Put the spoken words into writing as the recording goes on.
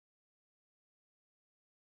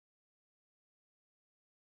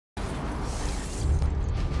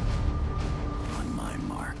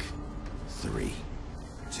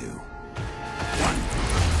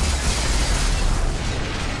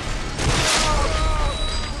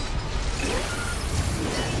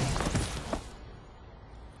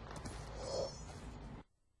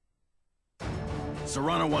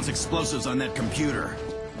Serrano wants explosives on that computer.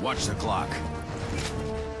 Watch the clock.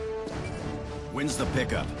 When's the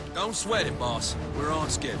pickup? Don't sweat it, boss. We're on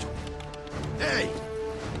schedule. Hey!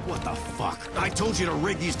 What the fuck? I told you to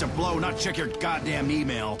rig these to blow, not check your goddamn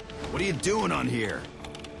email. What are you doing on here?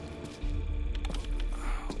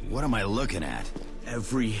 What am I looking at?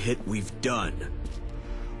 Every hit we've done,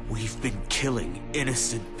 we've been killing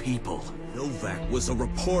innocent people. Novak was a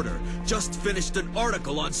reporter, just finished an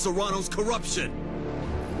article on Serrano's corruption.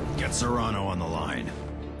 Get Serrano on the line.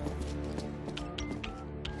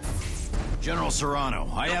 General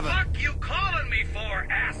Serrano, I have a... What the fuck you calling me for,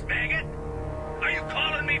 ass maggot? Are you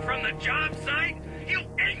calling me from the job site? You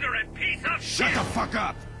ignorant piece of shit! Shut the fuck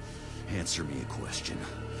up! Answer me a question.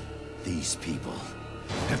 These people...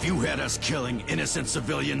 Have you had us killing innocent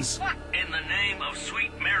civilians? What in the name of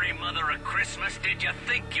sweet Mary Mother of Christmas did you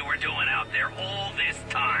think you were doing out there all this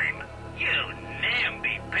time? You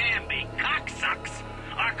namby-pamby cocksucks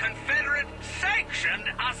are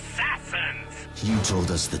Confederate-sanctioned assassins! You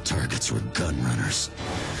told us the targets were gun runners,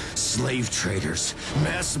 slave traders,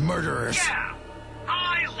 mass murderers. Yeah,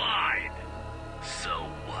 I lied. So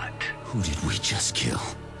what? Who did we just kill?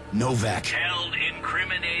 Novak. Held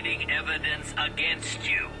incriminating evidence against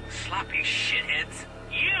you, sloppy shitheads.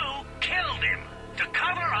 You killed him to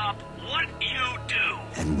cover up what you do.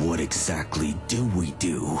 And what exactly do we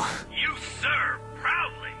do? You serve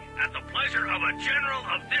proudly at the pleasure of a general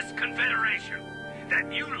of this confederation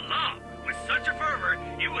that you love with such a fervor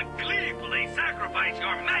you would gleefully sacrifice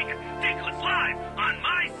your maggot dickless life on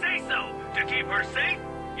my say-so to keep her safe,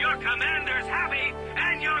 your commanders happy,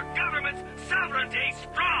 and your government's sovereignty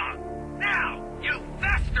strong. Now, you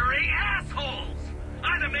festering assholes!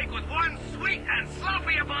 Either make with one sweet and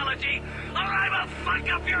sloppy apology, or I will fuck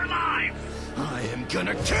up your lives! I am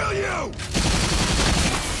gonna kill you!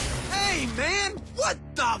 Hey, man! What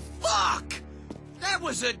the fuck? That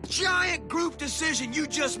was a giant group decision you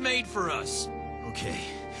just made for us. Okay,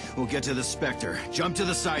 we'll get to the Spectre. Jump to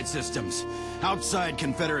the side systems. Outside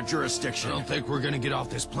Confederate jurisdiction. I don't think we're gonna get off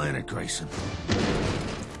this planet, Grayson.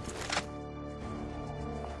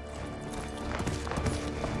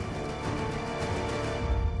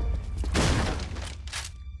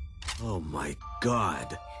 Oh my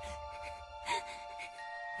God.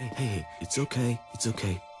 Hey, it's okay, it's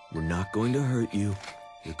okay. We're not going to hurt you.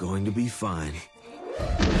 You're going to be fine.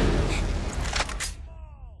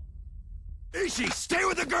 Ishi, stay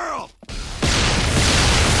with the girl!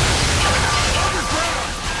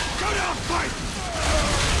 Go down, fight!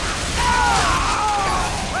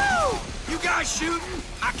 Woo! You guys shooting?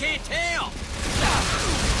 I can't tell.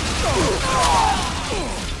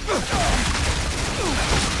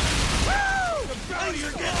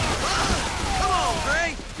 You're getting... Come on,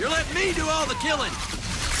 Gray. You're letting me do all the killing.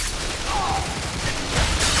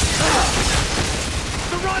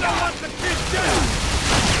 Serrano wants the kid dead!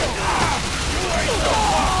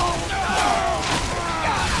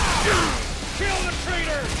 Kill the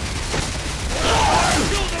traitors!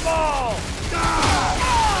 Kill them all!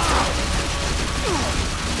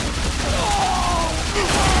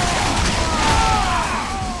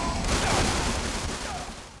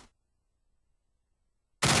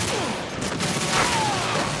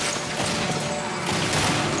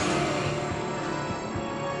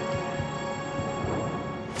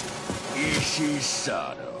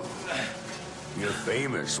 Shisado. You're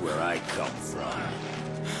famous where I come from.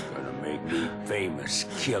 Gonna make me famous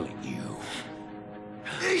killing you.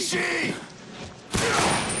 Ishi!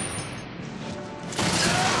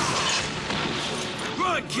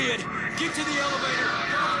 Run, kid! Get to the elevator!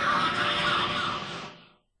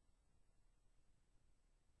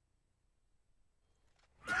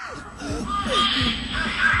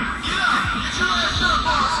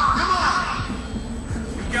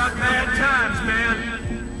 Got bad times, man.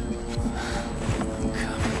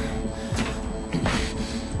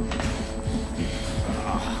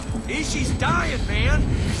 Ishi's dying, man.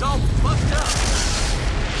 He's all fucked up.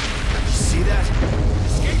 You see that?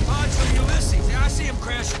 Escape pods from Ulysses. I see him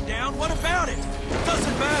crashing down. What about it?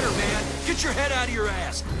 Doesn't matter, man. Get your head out of your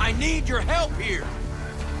ass. I need your help here.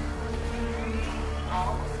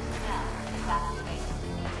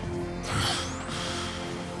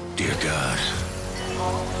 Dear God.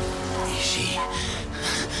 Ishi.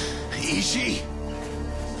 Ishi?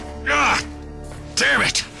 Ah! Damn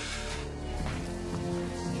it!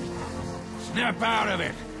 Snap out of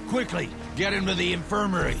it! Quickly! Get him to the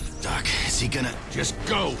infirmary! Doc, is he gonna... Just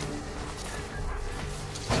go!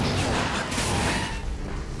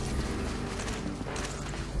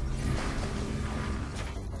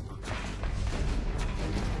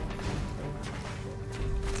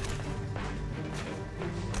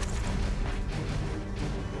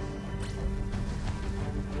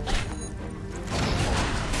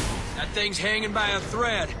 thing's hanging by a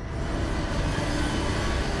thread.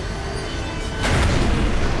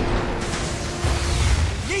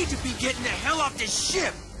 Need to be getting the hell off this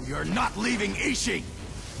ship! You're not leaving Ishi!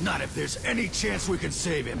 Not if there's any chance we can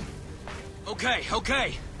save him. Okay,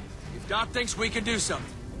 okay. If Doc thinks we can do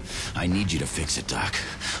something. I need you to fix it, Doc.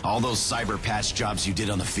 All those cyber patch jobs you did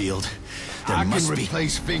on the field, I can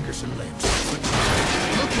replace fingers and limbs. Look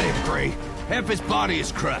at him, Gray. Half his body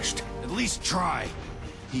is crushed. At least try.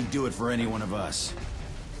 He'd do it for any one of us.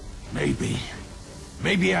 Maybe.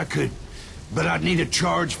 Maybe I could. But I'd need a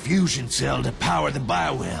charged fusion cell to power the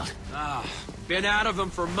bioweld. Ah, been out of them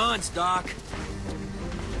for months, Doc.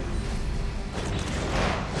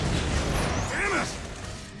 Damn it!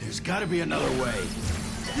 There's gotta be another way.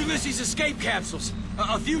 Ulysses' escape capsules.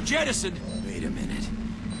 A few jettisoned. Wait a minute.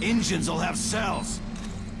 Engines will have cells.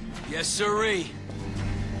 Yes, sirree.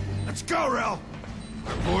 Let's go, Rel!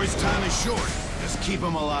 Our boy's time is short. Just keep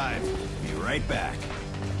him alive. Be right back.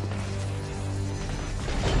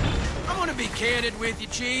 I want to be candid with you,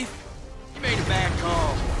 Chief. You made a bad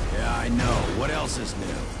call. Yeah, I know. What else is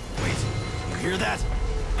new? Wait, you hear that?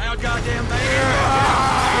 How goddamn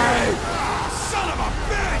bad? Son of a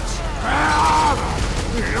bitch!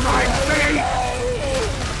 My feet!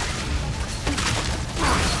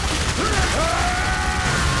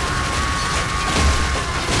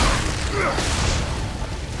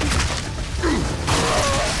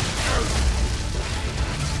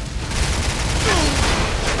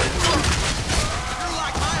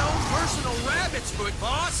 Foot,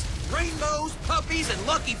 boss. Rainbows, puppies, and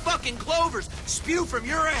lucky fucking clovers spew from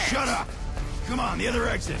your ass. Shut up! Come on, the other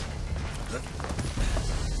exit.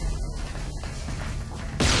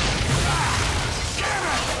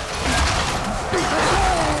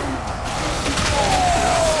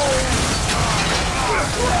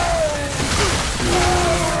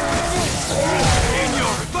 In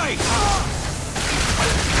your face!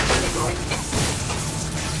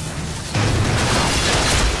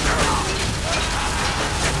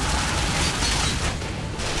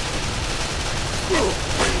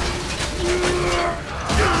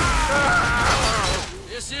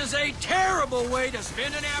 This is a terrible way to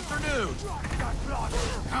spend an afternoon.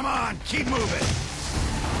 Come on, keep moving.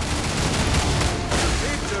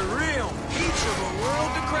 It's a real peach of a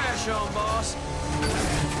world to crash on, boss.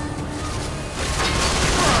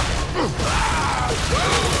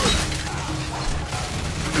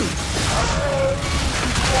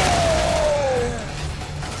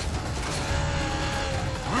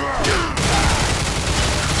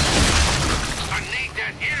 I need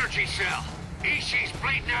that energy cell. Ishi's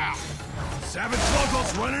bleeding out. Savage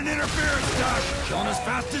locals running interference, Doc. Killing as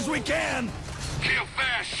fast as we can. Kill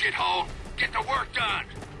fast, shithole. Get the work done.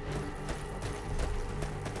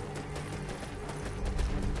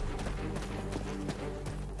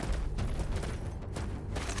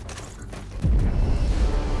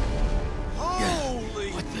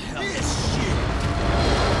 Holy, What the hell? this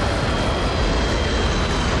shit!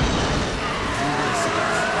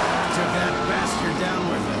 Took that bastard down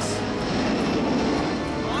with us.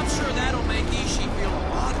 I'm sure that'll make Ishi feel a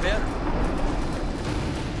lot better.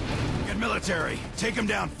 Get military. Take him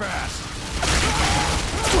down fast.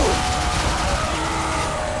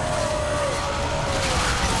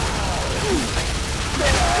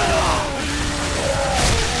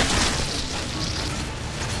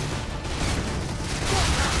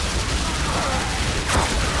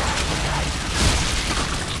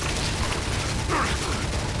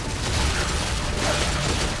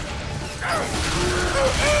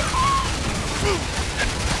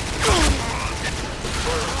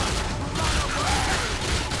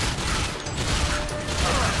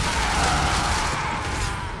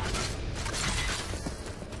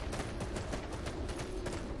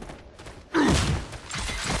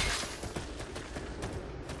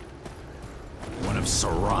 One of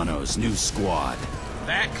Serrano's new squad.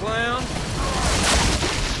 That clown?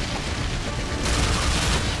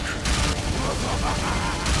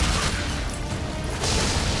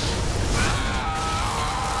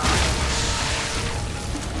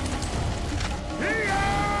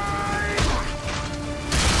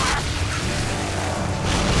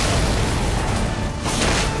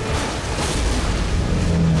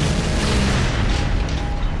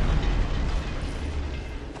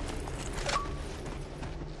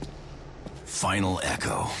 Final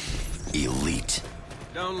Echo. Elite.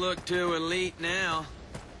 Don't look too elite now,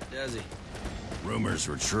 does he? Rumors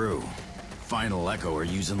were true. Final Echo are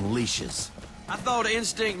using leashes. I thought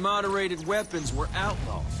instinct-moderated weapons were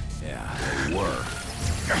outlaws. Yeah, they were.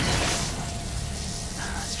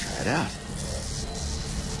 Let's try it out.